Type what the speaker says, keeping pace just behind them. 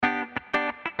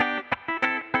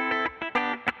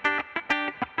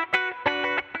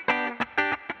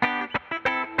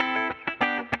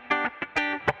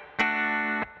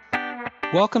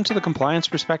Welcome to the Compliance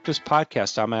Perspectives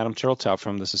podcast. I'm Adam Turteltaub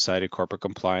from the Society of Corporate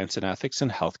Compliance and Ethics and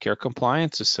Healthcare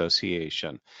Compliance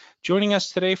Association. Joining us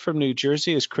today from New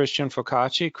Jersey is Christian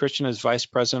Focacci. Christian is Vice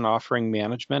President Offering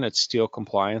Management at Steele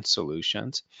Compliance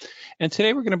Solutions. And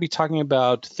today we're going to be talking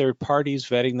about third parties,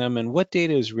 vetting them, and what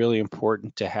data is really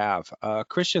important to have.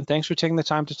 Christian, thanks for taking the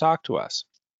time to talk to us.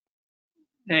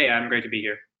 Hey, I'm great to be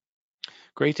here.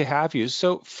 Great to have you.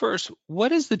 So first,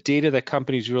 what is the data that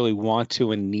companies really want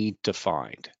to and need to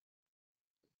find?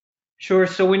 Sure.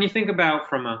 So when you think about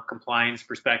from a compliance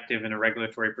perspective and a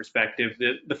regulatory perspective,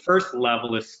 the first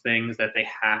level is things that they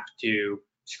have to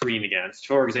screen against.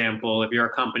 For example, if you're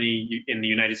a company in the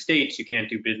United States, you can't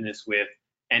do business with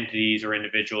entities or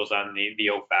individuals on the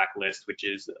OFAC list, which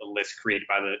is a list created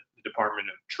by the Department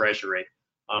of Treasury.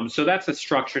 So that's a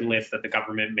structured list that the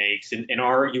government makes. And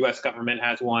our US government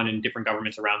has one, and different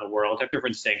governments around the world have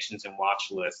different sanctions and watch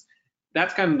lists.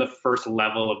 That's kind of the first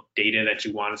level of data that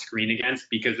you want to screen against,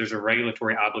 because there's a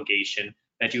regulatory obligation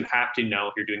that you have to know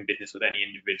if you're doing business with any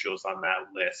individuals on that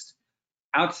list.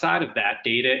 Outside of that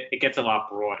data, it gets a lot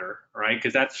broader, right?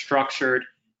 Because that's structured,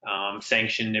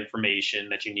 sanctioned information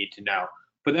that you need to know.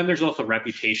 But then there's also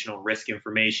reputational risk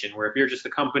information, where if you're just a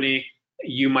company,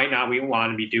 you might not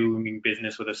want to be doing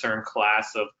business with a certain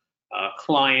class of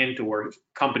client or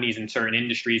companies in certain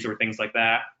industries or things like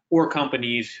that, or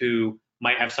companies who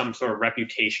might have some sort of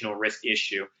reputational risk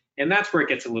issue. And that's where it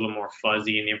gets a little more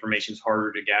fuzzy and the information is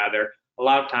harder to gather. A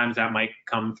lot of times that might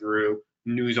come through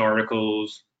news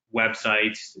articles,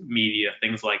 websites, media,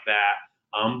 things like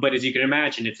that. But as you can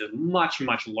imagine, it's a much,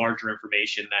 much larger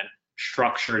information than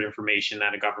structured information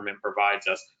that a government provides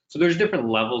us. So there's different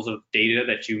levels of data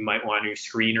that you might want to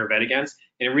screen or vet against.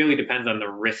 And it really depends on the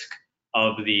risk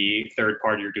of the third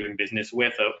party you're doing business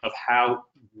with, of how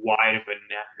wide of a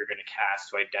net you're going to cast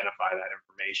to identify that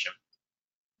information.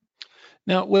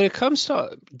 Now, when it comes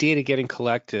to data getting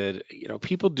collected,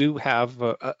 people do have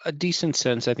a decent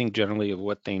sense, I think, generally of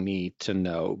what they need to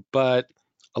know. But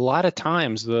a lot of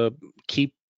times the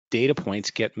key data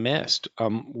points get missed.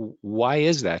 Why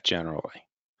is that generally?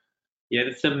 Yeah,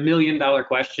 that's $1 million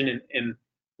question, and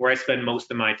where I spend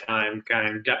most of my time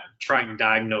kind of trying to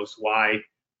diagnose why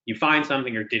you find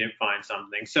something or didn't find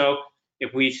something. So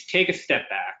if we take a step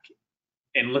back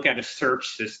and look at a search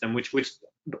system, which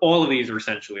all of these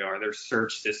essentially are, they're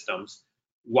search systems,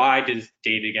 why does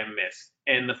data get missed?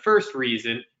 And the first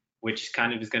reason, which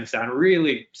kind of is going to sound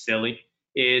really silly,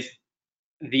 is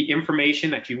the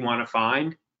information that you want to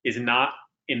find is not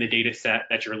in the data set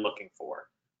that you're looking for.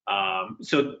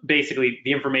 So basically,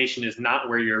 the information is not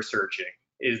where you're searching,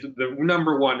 is the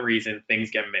number one reason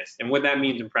things get missed. And what that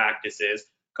means in practice is,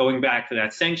 going back to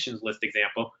that sanctions list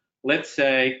example, let's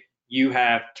say you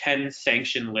have 10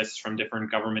 sanction lists from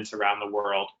different governments around the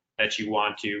world that you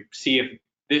want to see if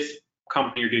this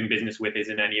company you're doing business with is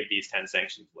in any of these 10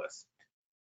 sanctions lists.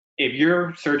 If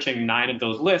you're searching 9 of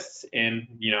those lists and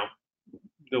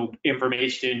the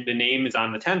information, the name is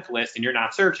on the 10th list and you're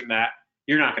not searching that,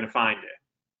 you're not going to find it.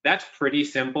 That's pretty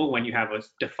simple when you have a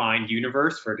defined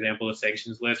universe. For example, a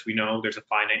sanctions list, we know there's a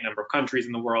finite number of countries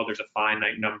in the world, there's a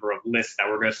finite number of lists that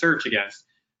we're going to search against.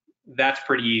 That's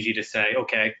pretty easy to say,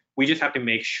 okay, we just have to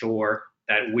make sure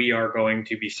that we are going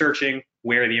to be searching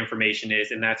where the information is,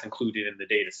 and that's included in the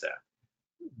data set.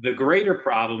 The greater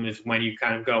problem is when you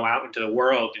kind of go out into the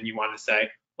world and you want to say,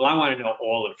 well, I want to know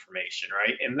all information,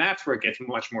 right? And that's where it gets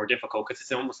much more difficult, because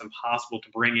it's almost impossible to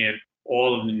bring in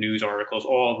all of the news articles,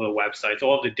 all of the websites,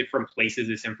 all of the different places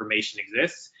this information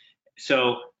exists.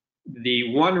 So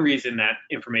the one reason that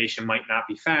information might not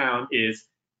be found is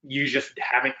you just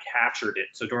haven't captured it.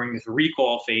 So during this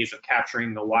recall phase of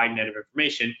capturing the wide net of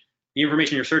information, the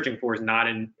information you're searching for is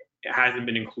hasn't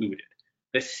been included.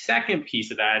 The second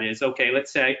piece of that is, okay,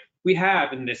 let's say we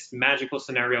have in this magical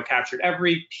scenario captured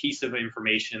every piece of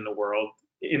information in the world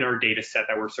in our data set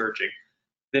that we're searching.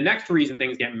 The next reason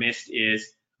things get missed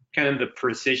is kind of the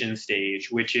precision stage,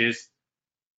 which is,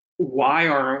 why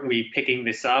aren't we picking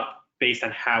this up based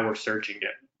on how we're searching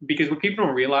it? Because what people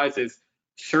don't realize is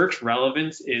search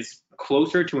relevance is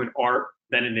closer to an art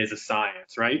than it is a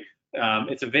science, right?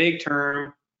 It's a vague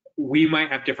term. We might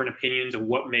have different opinions of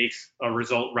what makes a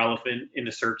result relevant in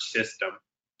the search system.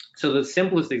 So the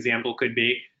simplest example could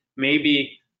be,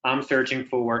 maybe I'm searching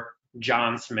for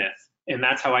John Smith, and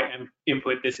that's how I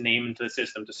input this name into the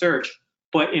system to search.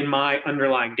 But in my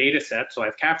underlying data set, so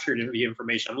I've captured the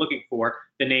information I'm looking for,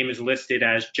 the name is listed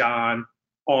as John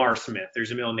R. Smith.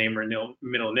 There's a middle name or a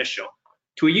middle initial.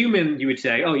 To a human, you would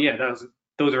say, oh yeah,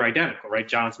 those are identical, right?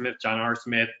 John Smith, John R.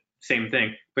 Smith, same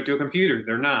thing. But to a computer,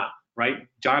 they're not, right?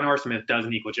 John R. Smith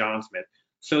doesn't equal John Smith.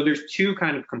 So there's two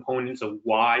kind of components of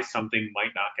why something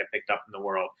might not get picked up in the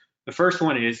world. The first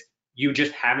one is you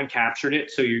just haven't captured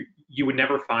it, so you would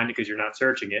never find it because you're not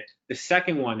searching it. The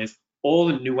second one is all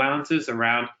the nuances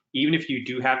around, even if you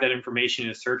do have that information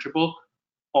as searchable,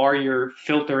 are your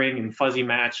filtering and fuzzy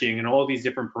matching and all these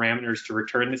different parameters to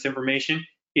return this information,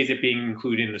 is it being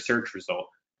included in the search result?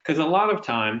 Because a lot of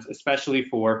times, especially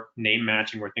for name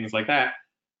matching or things like that,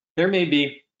 there may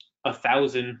be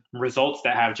 1,000 results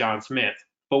that have John Smith,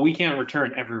 but we can't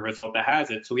return every result that has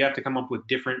it. So we have to come up with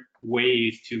different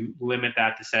ways to limit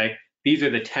that to say, these are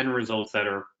the 10 results that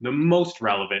are the most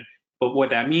relevant. But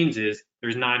what that means is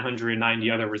there's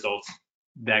 990 other results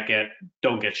that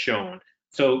don't get shown.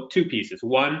 So two pieces.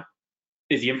 One,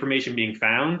 is the information being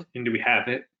found and do we have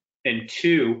it? And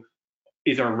two,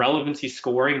 is our relevancy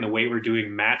scoring, the way we're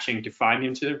doing matching to find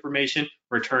into information,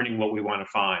 returning what we want to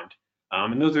find?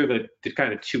 And those are the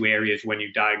kind of two areas when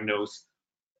you diagnose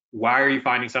why are you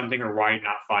finding something or why you're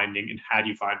not finding, and how do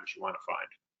you find what you want to find.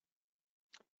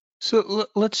 So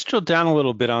let's drill down a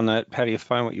little bit on that. How do you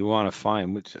find what you want to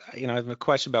find? Which, I have a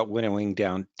question about winnowing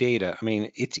down data. I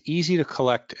mean, it's easy to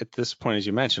collect at this point, as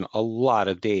you mentioned, a lot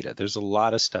of data. There's a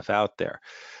lot of stuff out there,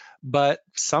 but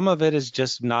some of it is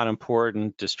just not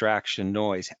important, distraction,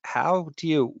 noise. How do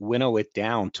you winnow it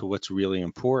down to what's really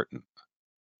important?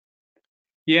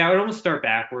 Yeah, I would almost start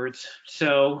backwards.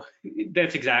 So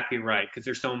that's exactly right, because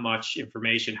there's so much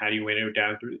information. How do you winnow it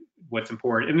down to what's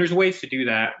important? And there's ways to do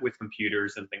that with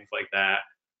computers and things like that.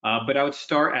 But I would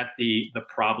start at the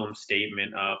problem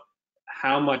statement of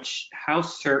how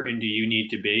certain do you need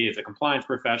to be as a compliance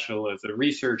professional, as a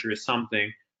researcher, as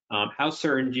something, how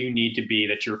certain do you need to be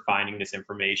that you're finding this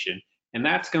information? And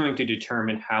that's going to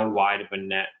determine how wide of a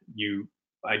net you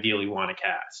ideally want to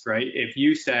cast, right? If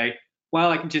you say, well,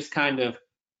 I can just kind of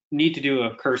need to do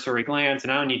a cursory glance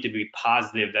and I don't need to be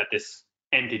positive that this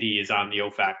entity is on the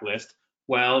OFAC list,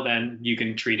 well, then you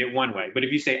can treat it one way. But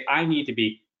if you say, I need to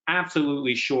be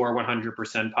absolutely sure,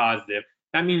 100% positive,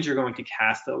 that means you're going to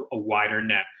cast a wider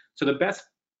net. So the best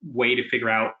way to figure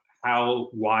out how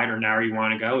wide or narrow you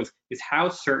want to go is how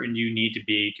certain you need to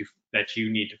be that you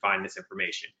need to find this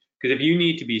information. Because if you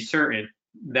need to be certain,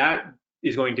 that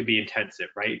is going to be intensive,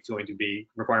 right? It's going to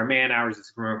require man hours.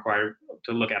 It's going to require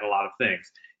to look at a lot of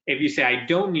things. If you say, I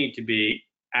don't need to be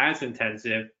as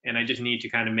intensive and I just need to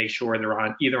kind of make sure they're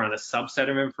on either on a subset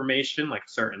of information, like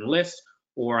a certain list,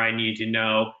 or I need to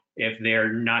know if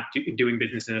they're not doing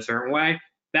business in a certain way,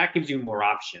 that gives you more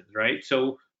options, right?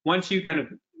 So once you kind of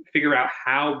figure out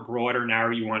how broad or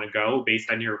narrow you want to go based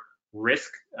on your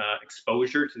risk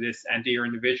exposure to this entity or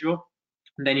individual,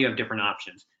 then you have different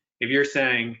options. If you're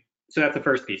saying, so that's the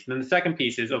first piece. And then the second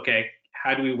piece is, okay,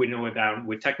 how do we winnow it down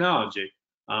with technology?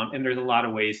 And there's a lot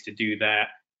of ways to do that.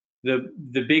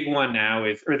 The big one now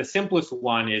is, or the simplest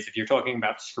one is, if you're talking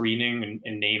about screening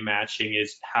and name matching,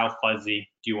 is how fuzzy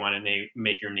do you want to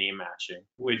make your name matching,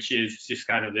 which is just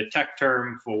kind of the tech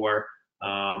term for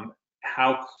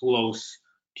how close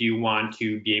do you want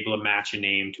to be able to match a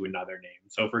name to another name.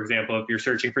 So for example, if you're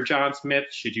searching for John Smith,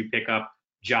 should you pick up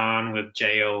John with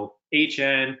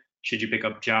John? Should you pick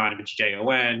up John if it's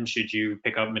Jon? Should you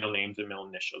pick up middle names and middle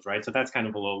initials, right? So that's kind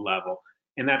of a low level.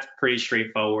 And that's pretty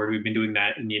straightforward. We've been doing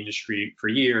that in the industry for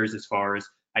years as far as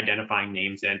identifying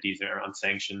names, entities that are on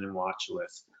sanctioned and watch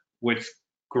lists. What's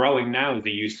growing now is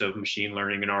the use of machine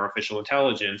learning and artificial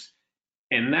intelligence.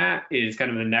 And that is kind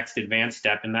of the next advanced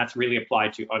step, and that's really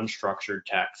applied to unstructured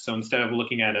text. So instead of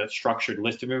looking at a structured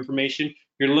list of information,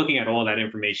 you're looking at all that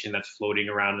information that's floating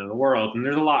around in the world, and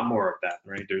there's a lot more of that,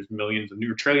 right? There's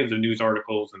trillions of news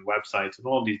articles and websites and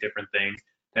all these different things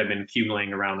that have been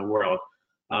accumulating around the world.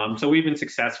 So we've been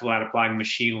successful at applying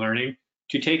machine learning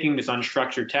to taking this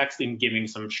unstructured text and giving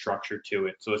some structure to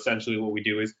it. So essentially what we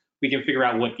do is we can figure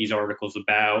out what these articles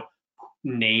about,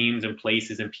 names and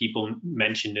places and people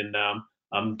mentioned in them,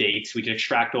 dates. We can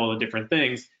extract all the different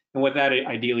things. And what that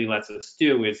ideally lets us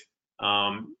do is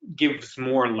give us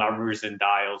more levers and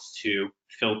dials to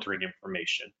filtering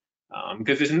information.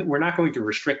 Because we're not going to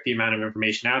restrict the amount of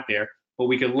information out there, but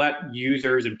we can let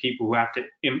users and people who have to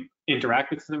interact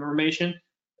with this information,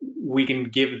 we can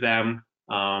give them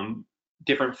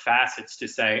different facets to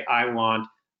say, I want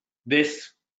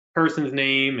this person's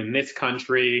name in this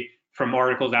country from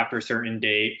articles after a certain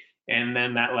date. And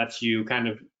then that lets you kind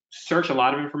of search a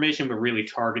lot of information, but really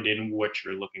target in what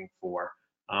you're looking for.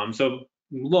 So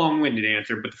long-winded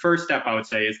answer, but the first step I would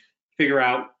say is figure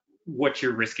out what's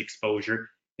your risk exposure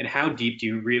and how deep do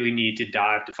you really need to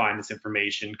dive to find this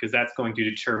information, because that's going to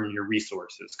determine your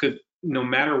resources. Because no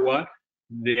matter what,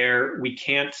 we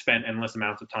can't spend endless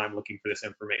amounts of time looking for this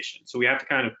information. So we have to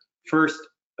kind of first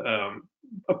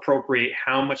appropriate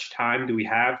how much time do we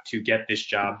have to get this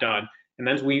job done. And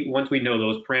then once we know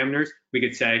those parameters, we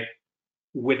could say,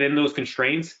 within those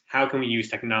constraints, how can we use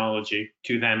technology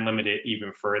to then limit it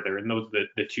even further? And those are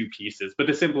the two pieces. But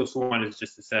the simplest one is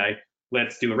just to say,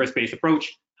 let's do a risk-based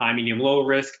approach, high, medium, low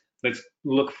risk. Let's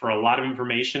look for a lot of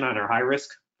information on our high-risk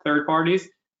third parties.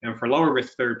 And for lower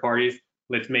risk third parties,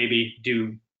 let's maybe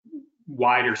do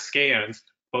wider scans,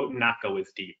 but not go as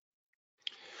deep.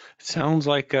 Sounds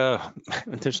like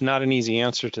there's not an easy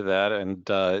answer to that, and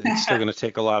it's still going to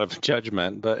take a lot of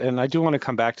judgment. And I do want to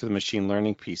come back to the machine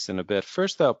learning piece in a bit.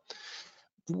 First, though,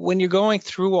 when you're going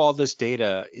through all this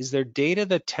data, is there data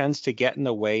that tends to get in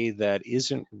the way that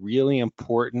isn't really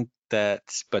important, but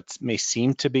may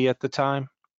seem to be at the time?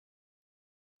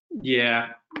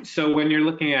 Yeah. So when you're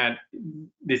looking at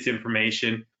this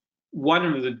information, one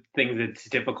of the things that's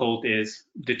difficult is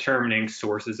determining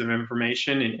sources of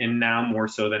information, and now more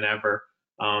so than ever.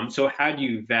 So how do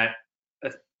you vet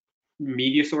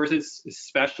media sources,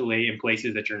 especially in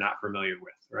places that you're not familiar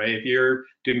with, right? If you're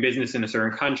doing business in a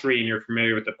certain country and you're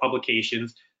familiar with the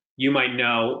publications, you might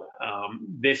know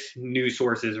this news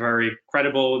source is very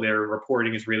credible, their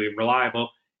reporting is really reliable,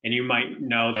 and you might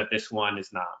know that this one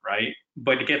is not, right?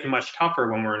 But it gets much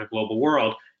tougher when we're in a global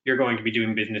world. You're going to be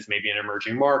doing business maybe in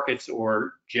emerging markets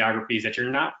or geographies that you're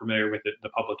not familiar with the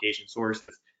publication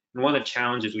sources. And one of the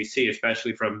challenges we see,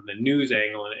 especially from the news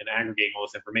angle and aggregating all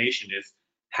this information, is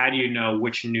how do you know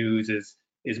which news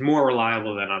is more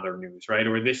reliable than other news, right?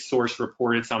 Or this source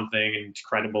reported something and it's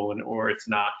credible or it's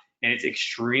not. And it's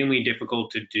extremely difficult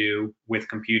to do with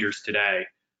computers today.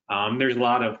 There's a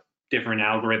lot of different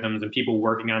algorithms and people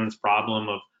working on this problem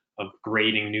of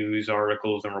grading news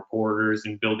articles and reporters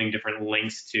and building different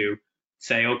links to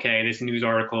say, okay, this news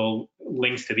article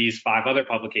links to these 5 other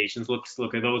publications. Let's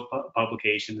look at those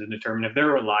publications and determine if they're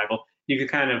reliable. You can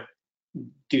kind of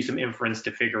do some inference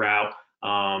to figure out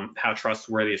how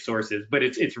trustworthy a source is, but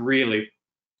it's really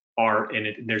art, and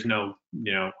there's no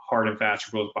hard and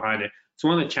fast rules behind it. So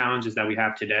one of the challenges that we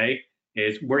have today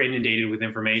is we're inundated with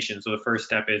information. So the first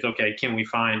step is, okay, can we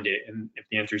find it? And if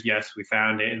the answer is yes, we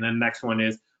found it. And then the next one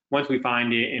is, once we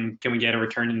find it, and can we get a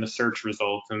return in the search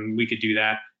results? And we could do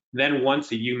that. Then once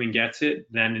a human gets it,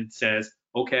 then it says,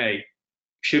 okay,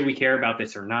 should we care about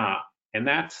this or not? And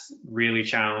that's really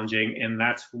challenging. And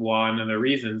that's one of the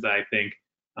reasons I think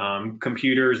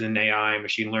computers and AI and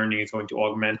machine learning is going to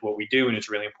augment what we do, and it's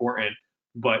really important.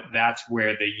 But that's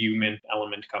where the human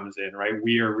element comes in, right?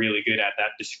 We are really good at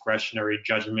that discretionary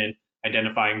judgment,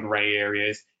 identifying gray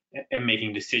areas, and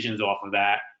making decisions off of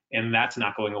that. And that's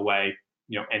not going away,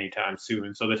 anytime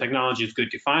soon. So the technology is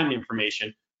good to find the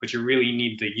information, but you really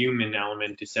need the human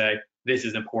element to say this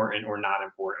is important or not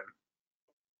important.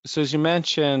 So as you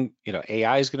mentioned,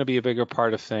 AI is going to be a bigger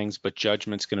part of things, but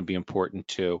judgment's going to be important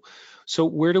too. So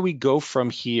where do we go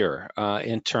from here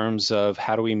in terms of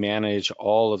how do we manage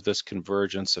all of this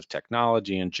convergence of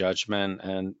technology and judgment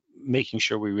and making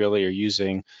sure we really are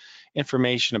using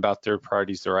information about third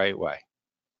parties the right way?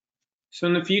 So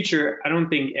in the future, I don't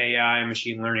think AI and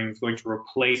machine learning is going to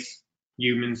replace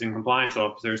humans and compliance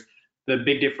officers. The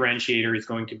big differentiator is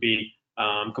going to be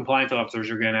compliance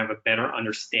officers are going to have a better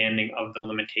understanding of the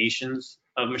limitations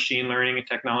of machine learning and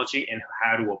technology and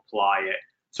how to apply it.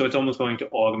 So it's almost going to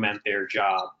augment their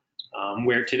job.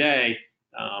 Where today,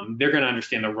 they're going to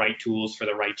understand the right tools for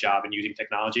the right job and using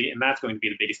technology, and that's going to be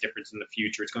the biggest difference in the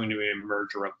future. It's going to be a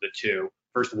merger of the two,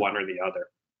 first one or the other.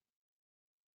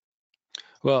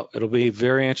 Well, it'll be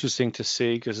very interesting to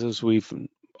see, because as we've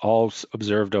all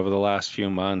observed over the last few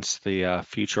months, the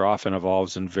future often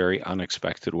evolves in very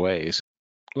unexpected ways.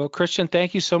 Well, Christian,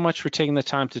 thank you so much for taking the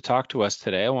time to talk to us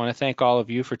today. I want to thank all of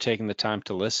you for taking the time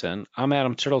to listen. I'm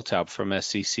Adam Turteltaub from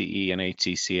SCCE and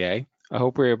HCCA. I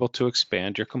hope we're able to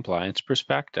expand your compliance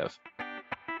perspective.